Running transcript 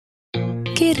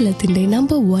കേരളത്തിന്റെ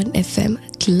number 1 FM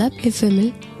club FM-ൽ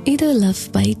ഇത് love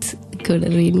bytes.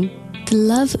 Renu. The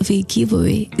love we give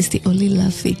away is the only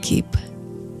love we keep.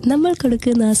 നമ്മൾ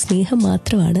കൊടുക്കുന്ന ആ സ്നേഹം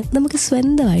മാത്രമാണ് നമുക്ക്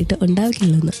സ്വന്തമായിട്ട്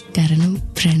ഉണ്ടാവുകയുള്ളെന്ന്. കാരണം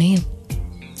പ്രണയം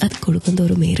അത്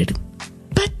കൊടുക്കുന്നതോറും നേരിടും.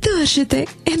 10 വർഷത്തെ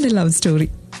എൻ്റെ ലവ് സ്റ്റോറി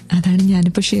അതാണ്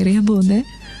ഞാനിപ്പോൾ ഷെയർ ചെയ്യാൻ പോകുന്നത്.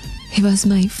 He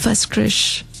was my first crush,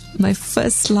 my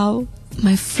first love,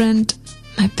 my friend,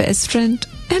 my best friend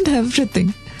and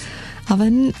everything.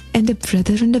 അവൻ എൻ്റെ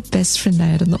ബ്രദറിൻ്റെ ബെസ്റ്റ് ഫ്രണ്ട്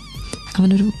ആയിരുന്നു.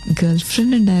 അവനൊരു ഗേൾ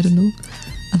ഫ്രണ്ട് ഉണ്ടായിരുന്നു.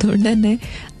 അതുകൊണ്ട് തന്നെ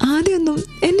ആദ്യമൊന്നും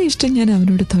എൻ്റെ ഇഷ്ടം ഞാൻ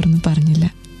അവനോട് തുറന്ന് പറഞ്ഞില്ല.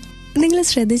 നിങ്ങൾ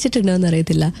ശ്രദ്ധിച്ചിട്ടുണ്ടോ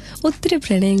എന്നറിയത്തില്ല, ഒത്തിരി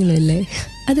പ്രണയങ്ങളില്ലേ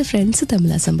അത് ഫ്രണ്ട്സ്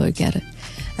തമ്മിലാണ് സംഭവിക്കാറ്.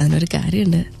 അതിനൊരു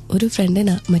കാര്യമുണ്ട്, ഒരു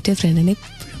ഫ്രണ്ടിനാ മറ്റേ ഫ്രണ്ടിനെ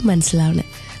എപ്പോഴും മനസ്സിലാവണേ.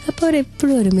 അപ്പോൾ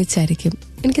അവരെപ്പോഴും ഒരുമിച്ചായിരിക്കും.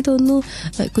 എനിക്ക് തോന്നുന്നു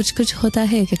കുച്ച് കുച്ച്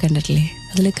ഹോതാഹയൊക്കെ കണ്ടിട്ടില്ലേ,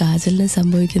 അതിൽ കാജലിന്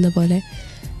സംഭവിക്കുന്ന പോലെ.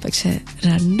 പക്ഷെ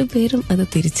രണ്ടുപേരും അത്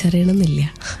തിരിച്ചറിയണമെന്നില്ല.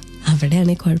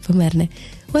 അവിടെയാണ് കുഴപ്പം വരണേ.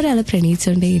 ഒരാൾ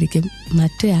പ്രണയിച്ചുകൊണ്ടേയിരിക്കും,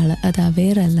 മറ്റൊരാൾ അത്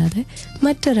അവെയറല്ലാതെ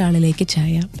മറ്റൊരാളിലേക്ക്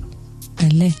ചായാം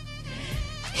അല്ലേ.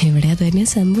 ഇവിടെ അത് തന്നെ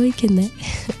സംഭവിക്കുന്നത്.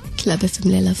 ക്ലബ്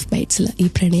FM-ലെ ലവ് ബൈറ്റ്സിൽ ഈ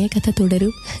പ്രണയ കഥ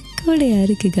തുടരും. കൂടെ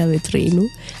ആയിരിക്കുക വിത്ത് റീനു.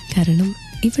 കാരണം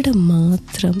ഇവിടെ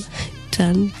മാത്രം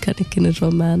ടൺ കണക്കിന്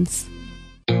romance.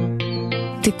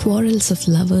 The ക്വാറൽസ് of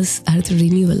lovers are the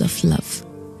renewal of love.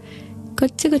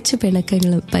 കൊച്ചു കൊച്ചു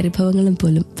പിണക്കങ്ങളും പരിഭവങ്ങളും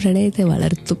പോലും പ്രണയത്തെ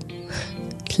വളർത്തും.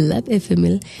 ക്ലബ്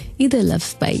FM-ൽ ഇത്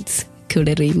ലവ് ബൈറ്റ്സ്.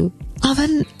 കൂടെ റീനു.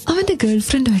 അവൻ്റെ ഗേൾ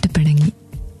ഫ്രണ്ടുമായിട്ട് പിണങ്ങി.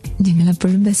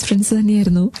 ഞങ്ങളെപ്പോഴും ബെസ്റ്റ് ഫ്രണ്ട്സ്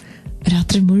തന്നെയായിരുന്നു.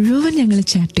 രാത്രി മുഴുവൻ ഞങ്ങൾ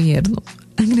ചാറ്റ് ചെയ്യായിരുന്നു.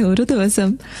 അങ്ങനെ ഒരു ദിവസം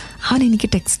അവൻ എനിക്ക്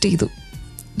ടെക്സ്റ്റ് ചെയ്തു,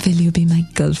 will you be my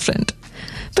girl friend?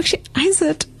 പക്ഷെ ഐ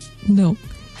സെഡ് നോ.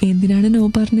 എന്തിനാണ് നോ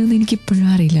പറഞ്ഞതെന്ന് എനിക്കിപ്പോഴും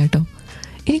അറിയില്ല കേട്ടോ.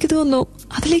 എനിക്ക് തോന്നുന്നു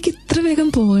അതിലേക്ക് ഇത്ര വേഗം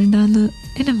പോകണ്ടെന്ന്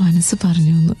എൻ്റെ മനസ്സ്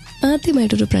പറഞ്ഞു എന്ന്.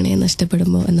 ആദ്യമായിട്ടൊരു പ്രണയം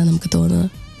നഷ്ടപ്പെടുമ്പോൾ എന്നാ നമുക്ക് തോന്നുന്നത്,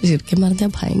 ശരിക്കും പറഞ്ഞാൽ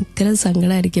ഭയങ്കര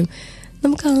സങ്കടമായിരിക്കും.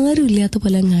 നമുക്ക് ആരും ഇല്ലാത്ത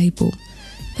പോലെ അങ്ങായിപ്പോവും.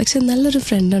 പക്ഷെ നല്ലൊരു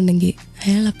ഫ്രണ്ട് ഉണ്ടെങ്കിൽ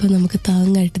അയാളപ്പം നമുക്ക്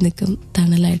താങ്ങായിട്ട് നിൽക്കും,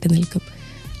 തണലായിട്ട് നിൽക്കും.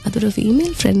 അതൊരു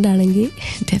ഫീമെയിൽ ഫ്രണ്ടാണെങ്കിൽ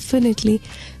ഡെഫിനറ്റ്ലി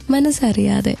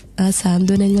മനസ്സറിയാതെ ആ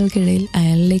സാന്ത്വനങ്ങൾക്കിടയിൽ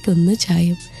അയാളിലേക്ക് ഒന്ന്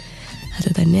ചായും. അത്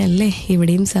തന്നെയല്ലേ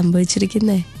ഇവിടെയും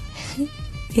സംഭവിച്ചിരിക്കുന്നേ.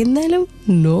 എന്നാലും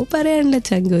നോ പറയാനുള്ള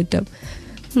ചങ്കൂറ്റം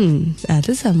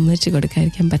അത് സമ്മതിച്ചു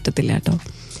കൊടുക്കാതിരിക്കാൻ പറ്റത്തില്ല കേട്ടോ.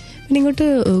 പിന്നെ ഇങ്ങോട്ട്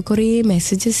കുറേ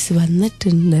മെസ്സേജസ്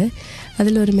വന്നിട്ടുണ്ട്.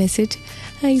 അതിലൊരു message,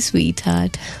 I sweet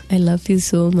heart, I love you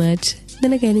so much.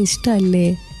 നിനക്ക് എന്നെ ഇഷ്ടമല്ലേ?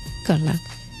 കൊള്ളാം.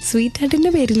 സ്വീറ്റ്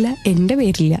ഹാർട്ടിൻ്റെ പേരില്ല, എൻ്റെ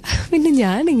പേരില്ല, പിന്നെ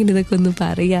ഞാനിങ്ങനെ ഇതൊക്കെ ഒന്ന്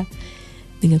പറയാം.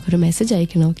 നിങ്ങൾക്കൊരു message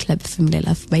അയക്കണോ club FM-ലെ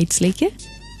love ബൈറ്റ്സിലേക്ക്?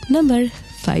 Number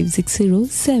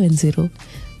 56070.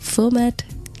 Format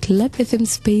club FM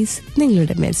space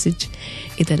നിങ്ങളുടെ മെസ്സേജ്.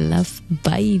 ഇത് ലവ്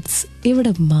ബൈറ്റ്സ്.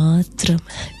 ഇവിടെ മാത്രം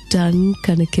ടൺ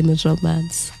കണക്കിന്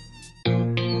romance.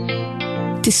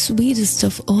 The sweetest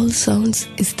of all sounds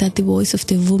is that the voice of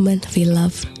the woman we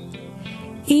love.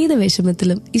 ഏത്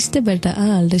വിഷമത്തിലും ഇഷ്ടപ്പെട്ട ആ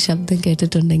ആളുടെ ശബ്ദം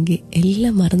കേട്ടിട്ടുണ്ടെങ്കിൽ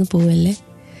എല്ലാം മറന്നു പോവല്ലേ.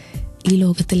 ഈ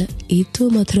ലോകത്തിൽ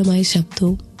ഏറ്റവും മധുരമായ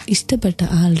ശബ്ദവും ഇഷ്ടപ്പെട്ട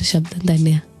ആളുടെ ശബ്ദം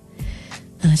തന്നെയാണ്.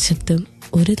 ആ ശബ്ദം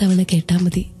ഒരു തവണ കേട്ടാൽ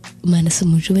മതി മനസ്സ്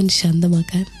മുഴുവൻ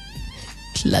ശാന്തമാക്കാൻ.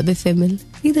 ക്ലബ് FM-ൽ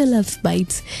ഇത് ലവ്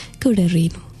ബൈറ്റ്സ്. കൂടെ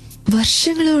റീനു.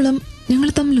 വർഷങ്ങളോളം ഞങ്ങൾ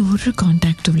തമ്മിൽ ഒരു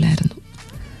കോണ്ടാക്റ്റും ഇല്ലായിരുന്നു.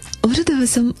 ഒരു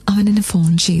ദിവസം അവൻ എന്നെ ഫോൺ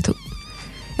ചെയ്തു.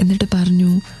 എന്നിട്ട് പറഞ്ഞു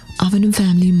അവനും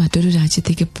ഫാമിലിയും മറ്റൊരു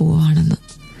രാജ്യത്തേക്ക് പോവാണെന്ന്.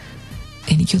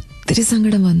 എനിക്ക് ഒത്തിരി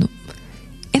സങ്കടം വന്നു.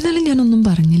 എന്നാലും ഞാനൊന്നും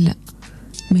പറഞ്ഞില്ല.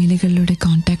 മെയിലുകളിലൂടെ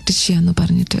കോണ്ടാക്ട് ചെയ്യാമെന്ന്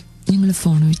പറഞ്ഞിട്ട് ഞങ്ങൾ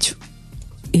ഫോൺ വെച്ചു.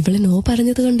 ഇവള് നോ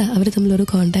പറഞ്ഞത് കൊണ്ടാണ് അവർ തമ്മിലൊരു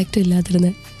കോണ്ടാക്റ്റും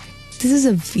ഇല്ലാതിരുന്നത്. This is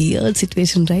A weird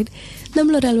situation right.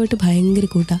 നമ്മളൊരാളുമായിട്ട് ഭയങ്കര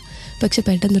കൂട്ടാണ്, പക്ഷെ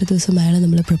പെട്ടെന്നൊരു ദിവസം അയാളെ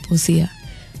നമ്മൾ പ്രപ്പോസ് ചെയ്യുക.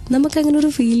 നമുക്കങ്ങനെ ഒരു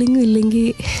ഫീലിംഗും ഇല്ലെങ്കിൽ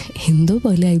എന്തോ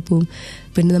പോലെ ആയിപ്പോവും.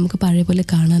 പിന്നെ നമുക്ക് പഴയ പോലെ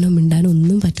കാണാനോ മിണ്ടാനോ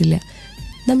ഒന്നും പറ്റില്ല.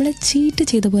 നമ്മളെ ചീറ്റ്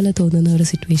ചെയ്ത പോലെ തോന്നുന്ന ഒരു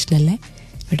സിറ്റുവേഷൻ അല്ലേ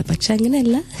ഇവിടെ. പക്ഷെ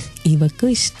അങ്ങനെയല്ല, ഇവക്കും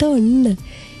ഇഷ്ടമുണ്ട്.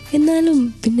 എന്നാലും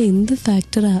പിന്നെ എന്ത്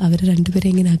ഫാക്ടറാ അവരെ രണ്ടുപേരെ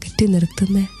ഇങ്ങനെ അകറ്റി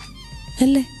നിർത്തുന്നേ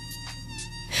അല്ലേ.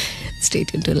 Stay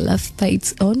tuned to Love Bytes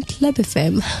on Club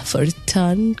FM for a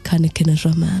ton കണക്കിന്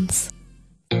romance.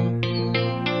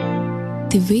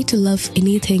 The way to love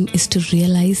anything is to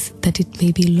realize that it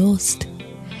may be lost.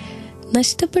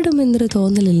 നഷ്ടപ്പെടുമെന്നൊരു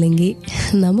തോന്നലില്ലെങ്കിൽ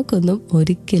നമുക്കൊന്നും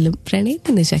ഒരിക്കലും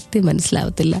പ്രണയത്തിന്റെ ശക്തി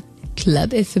മനസ്സിലാവത്തില്ല.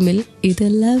 ക്ലബ് FM-ൽ ഇത്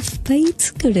ലവ്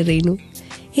ബൈറ്റ്സ്. കൂടെ റീനു.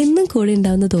 എന്നും കൂടെ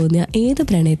ഉണ്ടാവുന്ന തോന്നിയ ഏത്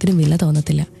പ്രണയത്തിനും വില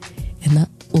തോന്നത്തില്ല. എന്നാൽ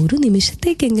ഒരു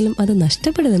നിമിഷത്തേക്കെങ്കിലും അത്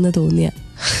നഷ്ടപ്പെടുമെന്ന് തോന്നിയ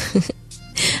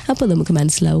അപ്പോൾ നമുക്ക്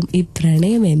മനസ്സിലാവും ഈ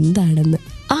പ്രണയം എന്താണെന്ന്.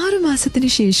 6 മാസത്തിന്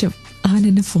ശേഷം അവൻ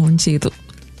എന്നെ ഫോൺ ചെയ്തു.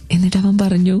 എന്നിട്ട് അവൻ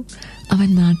പറഞ്ഞു അവൻ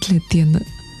നാട്ടിലെത്തിയെന്ന്.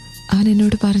 അവൻ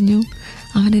എന്നോട് പറഞ്ഞു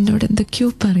അവൻ എന്നോട് എന്തൊക്കെയോ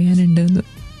പറയാനുണ്ടെന്ന്.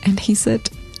 And he said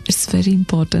it's very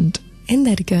important.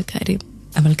 എന്തായിരിക്കും ആ കാര്യം?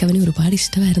 അവൾക്ക് അവനെ ഒരുപാട്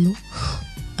ഇഷ്ടമായിരുന്നു.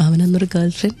 അവനന്നൊരു ഗേൾ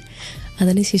ഫ്രണ്ട്,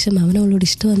 അതിനുശേഷം അവൻ അവളോട്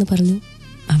ഇഷ്ടമാണെന്ന് പറഞ്ഞു,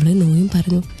 അവളെ നോയും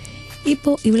പറഞ്ഞു.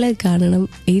 ഇപ്പോൾ ഇവളെ കാണണം,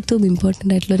 ഏറ്റവും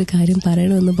ഇമ്പോർട്ടൻ്റ് ആയിട്ടുള്ളൊരു കാര്യം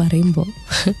പറയണമെന്ന് പറയുമ്പോൾ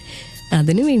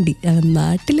അതിനു വേണ്ടി അവൻ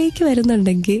നാട്ടിലേക്ക്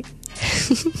വരുന്നുണ്ടെങ്കിൽ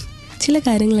ചില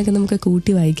കാര്യങ്ങളൊക്കെ നമുക്ക്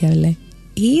കൂട്ടി വായിക്കാമല്ലേ.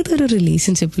 ഏതൊരു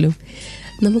റിലേഷൻഷിപ്പിലും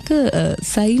നമുക്ക്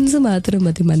സൈൻസ് മാത്രം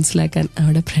മതി മനസ്സിലാക്കാൻ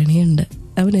അവിടെ പ്രണയമുണ്ട്,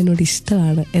 അവൻ എന്നോട്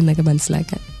ഇഷ്ടമാണ് എന്നൊക്കെ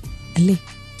മനസ്സിലാക്കാൻ. അല്ലേ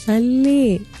അല്ലേ?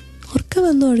 ഉറക്കം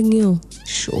വന്നു തുടങ്ങിയോ?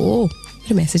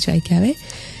 ഒരു മെസ്സേജ് വായിക്കാവേ.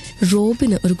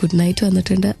 റോബിന് ഒരു ഗുഡ് നൈറ്റ്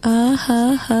വന്നിട്ടുണ്ട്.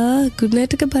 ഗുഡ്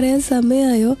നൈറ്റ് ഒക്കെ പറയാൻ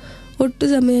സമയമായോ? ഒട്ടും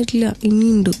സമയമായിട്ടില്ല,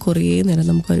 ഇനിയുണ്ട് കുറേ നേരം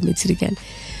നമുക്ക് ഒരുമിച്ചിരിക്കാൻ.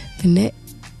 പിന്നെ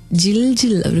ജിൽ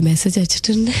ഒരു മെസ്സേജ്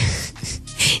അയച്ചിട്ടുണ്ട്.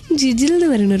 ജിജിൽ എന്ന്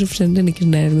പറയുന്ന ഒരു ഫ്രണ്ട്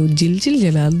എനിക്കുണ്ടായിരുന്നു. ജിൽ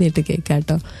ഞാൻ ആദ്യമായിട്ട്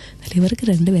കേൾക്കാട്ടോ. അല്ല, ഇവർക്ക്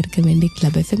രണ്ടുപേർക്കും വേണ്ടി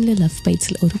ക്ലബ് FM ലവ്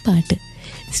ബൈറ്റ്സിൽ ഒരു പാട്ട്.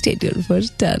 സ്റ്റേ ട്യൂൺഡ് ഫോർ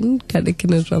 10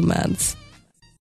 കടക്കുന്ന റൊമാൻസ്.